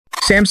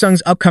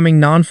Samsung's upcoming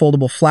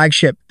non-foldable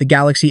flagship, the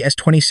Galaxy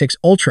S26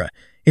 Ultra,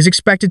 is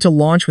expected to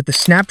launch with the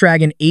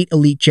Snapdragon 8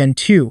 Elite Gen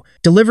 2,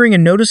 delivering a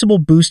noticeable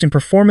boost in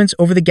performance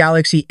over the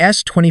Galaxy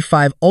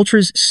S25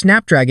 Ultra's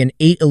Snapdragon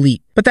 8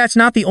 Elite. But that's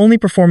not the only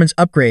performance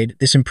upgrade.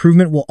 This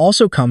improvement will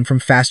also come from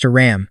faster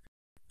RAM.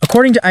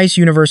 According to Ice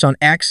Universe on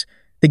X,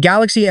 the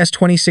Galaxy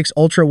S26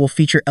 Ultra will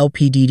feature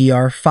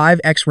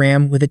LPDDR5X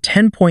RAM with a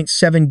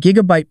 10.7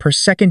 GB per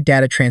second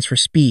data transfer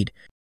speed.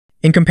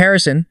 In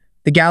comparison,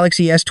 the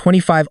Galaxy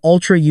S25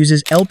 Ultra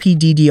uses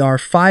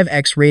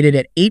LPDDR5X rated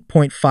at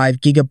 8.5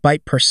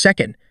 GB per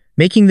second,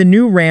 making the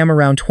new RAM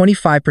around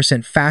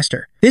 25%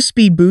 faster. This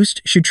speed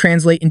boost should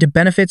translate into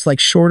benefits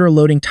like shorter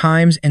loading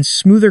times and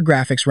smoother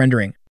graphics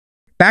rendering.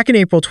 Back in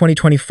April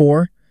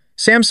 2024,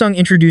 Samsung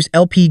introduced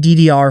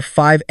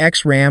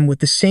LPDDR5X RAM with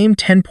the same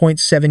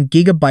 10.7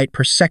 GB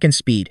per second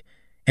speed,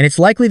 and it's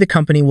likely the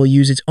company will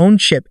use its own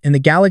chip in the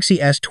Galaxy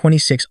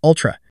S26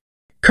 Ultra.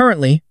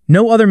 Currently,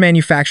 no other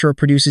manufacturer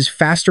produces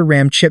faster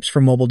RAM chips for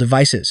mobile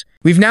devices.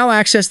 We've now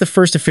accessed the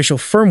first official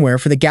firmware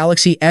for the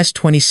Galaxy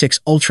S26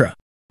 Ultra.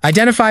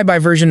 Identified by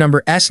version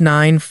number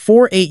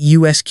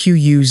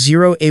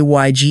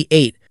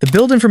S948USQU0AYG8, the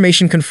build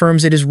information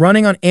confirms it is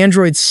running on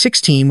Android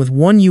 16 with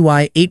One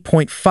UI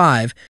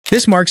 8.5.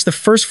 This marks the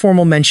first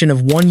formal mention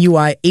of One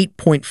UI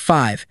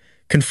 8.5,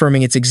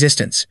 confirming its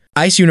existence.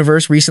 Ice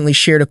Universe recently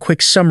shared a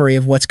quick summary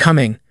of what's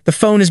coming. The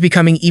phone is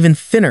becoming even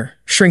thinner,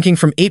 shrinking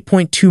from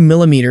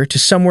 8.2mm to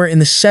somewhere in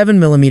the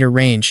 7mm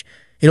range.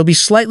 It'll be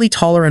slightly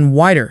taller and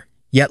wider,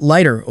 yet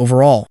lighter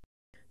overall.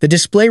 The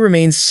display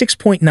remains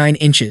 6.9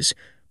 inches,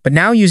 but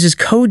now uses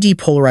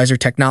co-depolarizer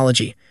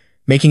technology,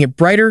 making it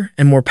brighter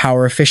and more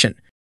power efficient.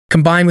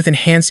 Combined with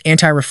enhanced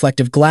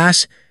anti-reflective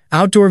glass,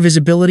 outdoor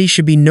visibility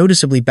should be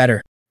noticeably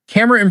better.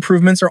 Camera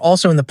improvements are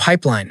also in the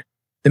pipeline.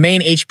 The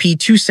main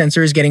HP2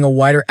 sensor is getting a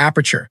wider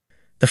aperture.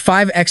 The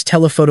 5x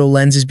telephoto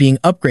lens is being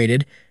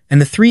upgraded,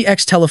 and the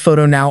 3x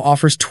telephoto now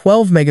offers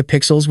 12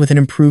 megapixels with an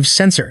improved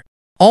sensor.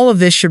 All of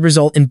this should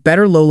result in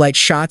better low-light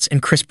shots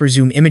and crisper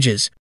zoom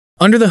images.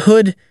 Under the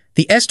hood,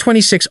 the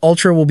S26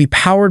 Ultra will be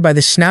powered by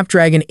the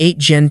Snapdragon 8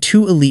 Gen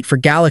 2 Elite for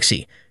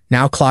Galaxy,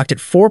 now clocked at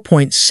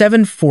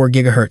 4.74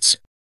 GHz.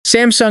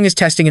 Samsung is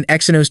testing an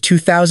Exynos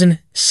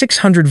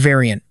 2600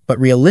 variant, but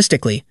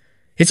realistically,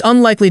 it's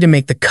unlikely to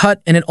make the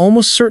cut and it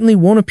almost certainly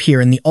won't appear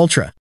in the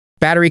Ultra.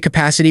 Battery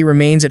capacity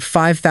remains at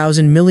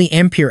 5,000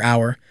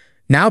 mAh,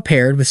 now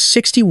paired with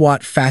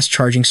 60-watt fast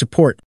charging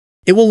support.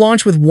 It will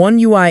launch with One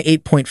UI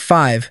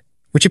 8.5,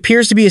 which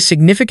appears to be a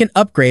significant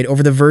upgrade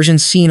over the version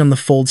seen on the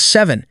Fold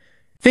 7.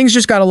 Things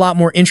just got a lot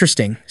more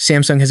interesting.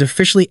 Samsung has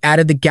officially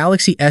added the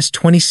Galaxy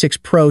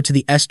S26 Pro to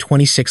the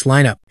S26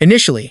 lineup.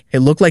 Initially, it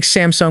looked like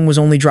Samsung was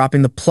only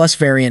dropping the Plus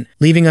variant,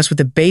 leaving us with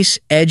the base,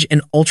 Edge,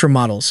 and Ultra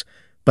models.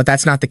 But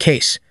that's not the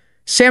case.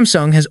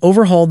 Samsung has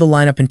overhauled the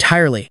lineup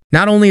entirely.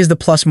 Not only is the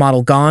Plus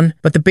model gone,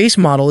 but the base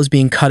model is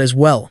being cut as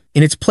well.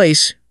 In its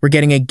place, we're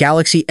getting a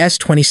Galaxy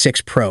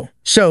S26 Pro.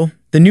 So,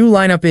 the new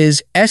lineup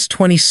is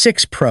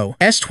S26 Pro,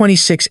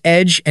 S26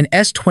 Edge, and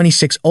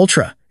S26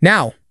 Ultra.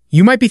 Now,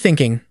 you might be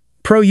thinking,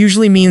 Pro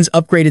usually means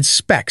upgraded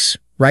specs,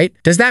 right?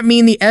 Does that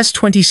mean the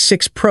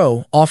S26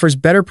 Pro offers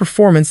better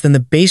performance than the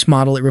base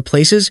model it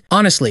replaces?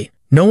 Honestly,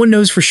 no one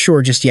knows for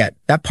sure just yet.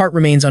 That part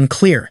remains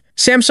unclear.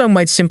 Samsung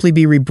might simply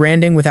be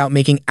rebranding without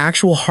making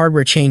actual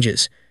hardware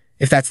changes.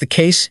 If that's the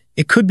case,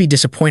 it could be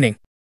disappointing.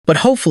 But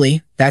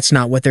hopefully, that's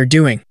not what they're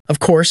doing. Of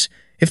course,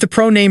 if the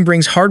Pro name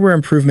brings hardware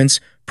improvements,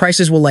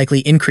 prices will likely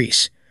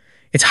increase.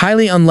 It's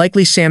highly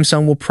unlikely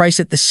Samsung will price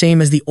it the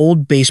same as the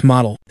old base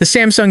model. The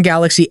Samsung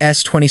Galaxy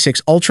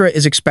S26 Ultra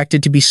is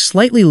expected to be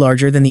slightly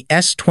larger than the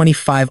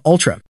S25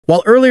 Ultra.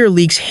 While earlier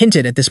leaks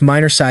hinted at this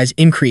minor size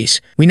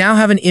increase, we now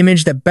have an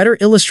image that better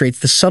illustrates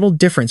the subtle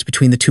difference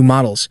between the two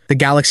models. The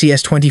Galaxy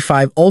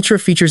S25 Ultra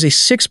features a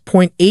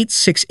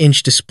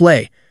 6.86-inch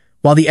display,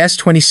 while the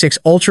S26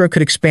 Ultra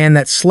could expand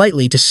that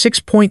slightly to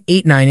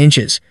 6.89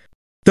 inches.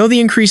 Though the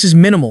increase is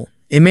minimal,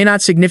 it may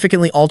not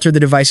significantly alter the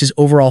device's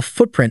overall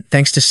footprint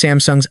thanks to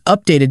Samsung's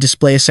updated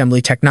display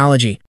assembly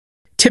technology.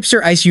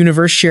 Tipster Ice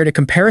Universe shared a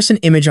comparison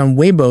image on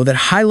Weibo that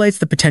highlights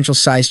the potential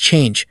size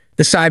change.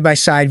 The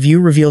side-by-side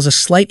view reveals a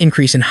slight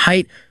increase in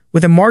height,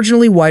 with a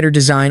marginally wider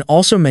design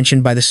also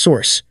mentioned by the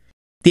source.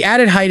 The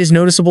added height is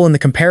noticeable in the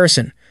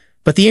comparison,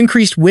 but the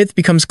increased width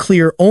becomes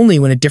clear only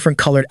when a different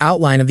colored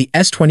outline of the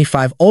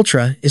S25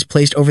 Ultra is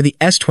placed over the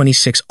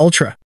S26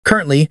 Ultra.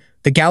 Currently,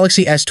 the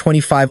Galaxy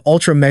S25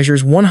 Ultra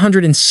measures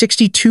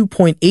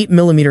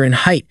 162.8mm in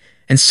height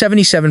and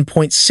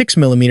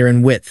 77.6mm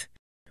in width.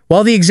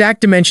 While the exact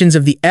dimensions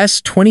of the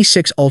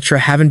S26 Ultra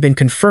haven't been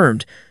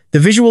confirmed, the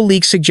visual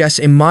leak suggests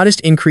a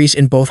modest increase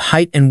in both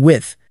height and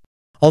width.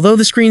 Although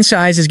the screen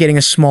size is getting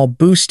a small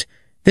boost,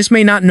 this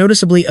may not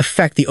noticeably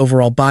affect the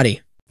overall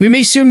body. We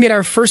may soon get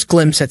our first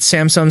glimpse at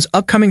Samsung's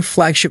upcoming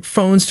flagship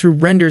phones through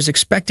renders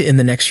expected in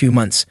the next few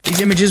months. These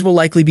images will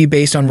likely be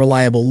based on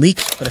reliable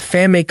leaks, but a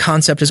fan-made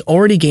concept has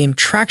already gained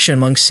traction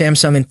among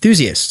Samsung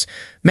enthusiasts.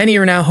 Many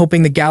are now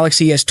hoping the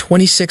Galaxy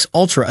S26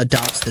 Ultra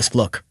adopts this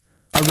look.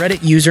 A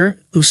Reddit user,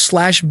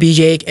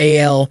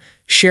 /BJAL,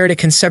 shared a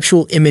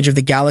conceptual image of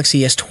the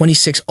Galaxy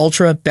S26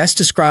 Ultra, best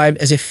described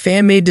as a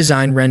fan-made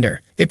design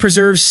render. It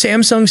preserves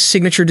Samsung's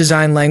signature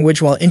design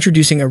language while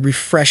introducing a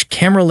refreshed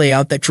camera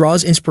layout that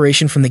draws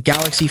inspiration from the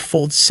Galaxy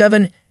Fold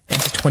 7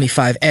 and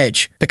S25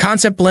 Edge. The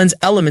concept blends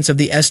elements of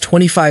the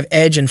S25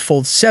 Edge and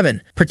Fold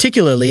 7,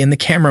 particularly in the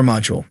camera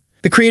module.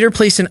 The creator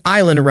placed an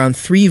island around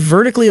 3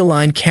 vertically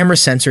aligned camera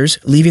sensors,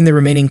 leaving the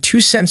remaining 2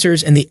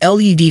 sensors and the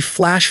LED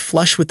flash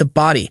flush with the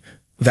body,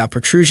 without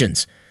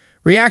protrusions.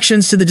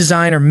 Reactions to the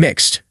design are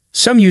mixed.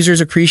 Some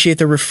users appreciate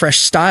the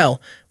refreshed style,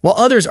 while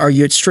others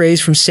argue it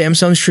strays from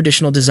Samsung's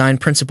traditional design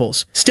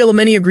principles. Still,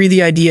 many agree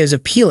the idea is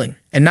appealing,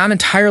 and not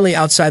entirely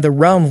outside the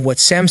realm of what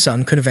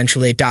Samsung could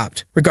eventually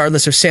adopt.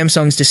 Regardless of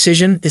Samsung's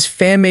decision, this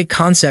fan-made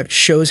concept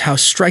shows how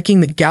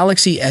striking the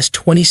Galaxy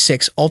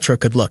S26 Ultra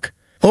could look.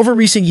 Over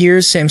recent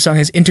years, Samsung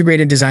has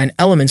integrated design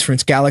elements from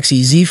its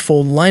Galaxy Z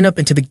Fold lineup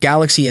into the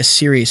Galaxy S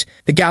series.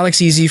 The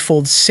Galaxy Z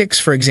Fold 6,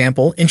 for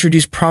example,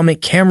 introduced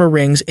prominent camera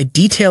rings, a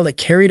detail that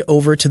carried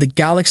over to the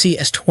Galaxy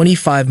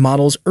S25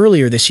 models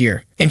earlier this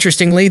year.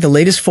 Interestingly, the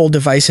latest Fold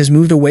device has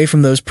moved away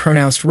from those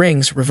pronounced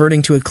rings,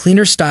 reverting to a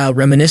cleaner style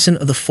reminiscent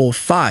of the Fold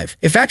 5.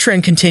 If that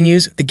trend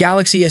continues, the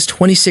Galaxy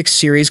S26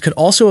 series could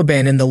also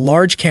abandon the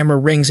large camera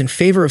rings in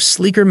favor of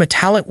sleeker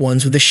metallic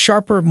ones with a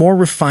sharper, more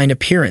refined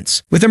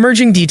appearance. With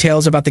emerging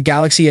details about the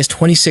Galaxy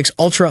S26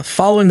 Ultra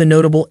following the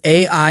notable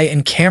AI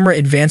and camera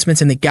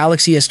advancements in the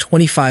Galaxy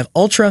S25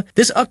 Ultra,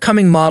 this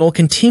upcoming model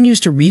continues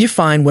to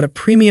redefine what a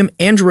premium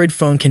Android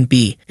phone can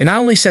be. It not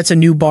only sets a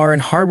new bar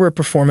in hardware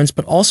performance,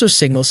 but also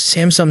signals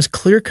Samsung's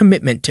clear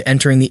commitment to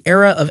entering the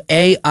era of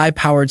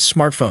AI-powered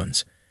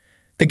smartphones.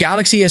 The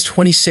Galaxy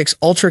S26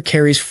 Ultra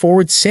carries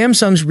forward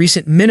Samsung's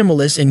recent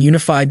minimalist and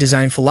unified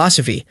design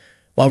philosophy,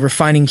 while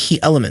refining key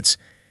elements.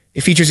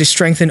 It features a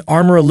strengthened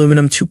Armor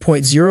Aluminum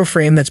 2.0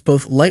 frame that's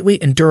both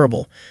lightweight and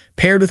durable,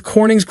 paired with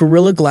Corning's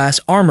Gorilla Glass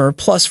Armor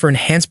Plus for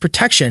enhanced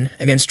protection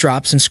against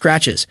drops and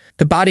scratches.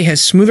 The body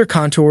has smoother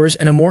contours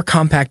and a more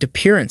compact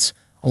appearance,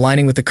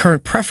 aligning with the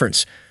current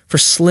preference for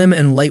slim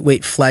and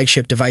lightweight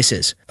flagship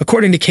devices.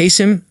 According to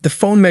Casim, the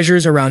phone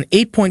measures around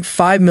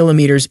 8.5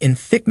 millimeters in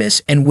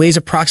thickness and weighs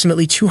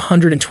approximately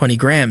 220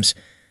 grams.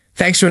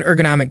 Thanks to an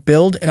ergonomic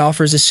build, it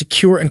offers a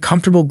secure and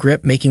comfortable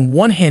grip, making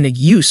one-handed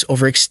use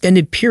over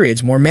extended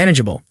periods more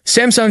manageable.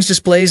 Samsung's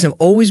displays have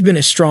always been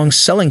a strong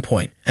selling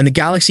point, and the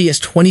Galaxy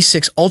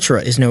S26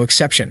 Ultra is no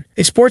exception.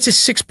 It sports a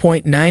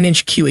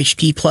 6.9-inch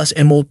QHD Plus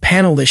AMOLED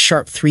panel with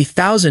sharp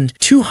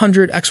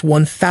 3200 x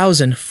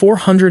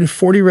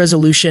 1440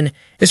 resolution.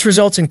 This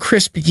results in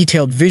crisp,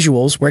 detailed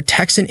visuals where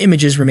text and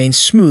images remain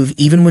smooth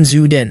even when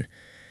zoomed in.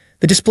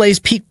 The display's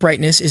peak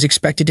brightness is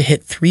expected to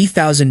hit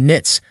 3000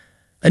 nits,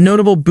 a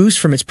notable boost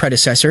from its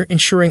predecessor,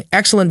 ensuring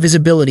excellent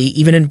visibility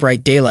even in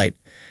bright daylight.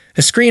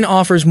 The screen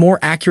offers more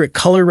accurate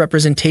color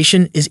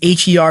representation, is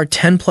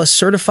HDR10+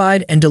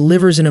 certified, and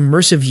delivers an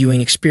immersive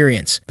viewing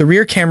experience. The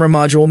rear camera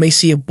module may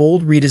see a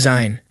bold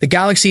redesign. The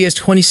Galaxy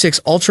S26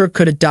 Ultra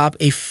could adopt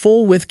a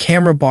full-width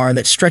camera bar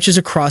that stretches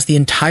across the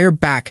entire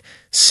back,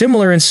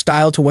 similar in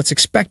style to what's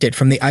expected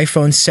from the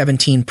iPhone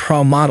 17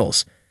 Pro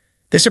models.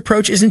 This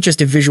approach isn't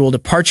just a visual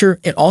departure,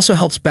 it also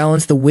helps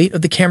balance the weight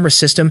of the camera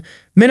system,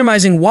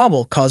 minimizing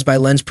wobble caused by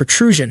lens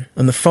protrusion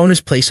when the phone is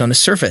placed on a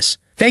surface.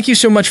 Thank you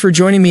so much for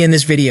joining me in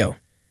this video.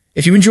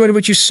 If you enjoyed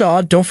what you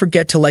saw, don't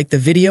forget to like the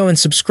video and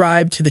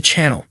subscribe to the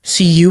channel.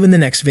 See you in the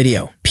next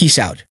video. Peace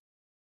out.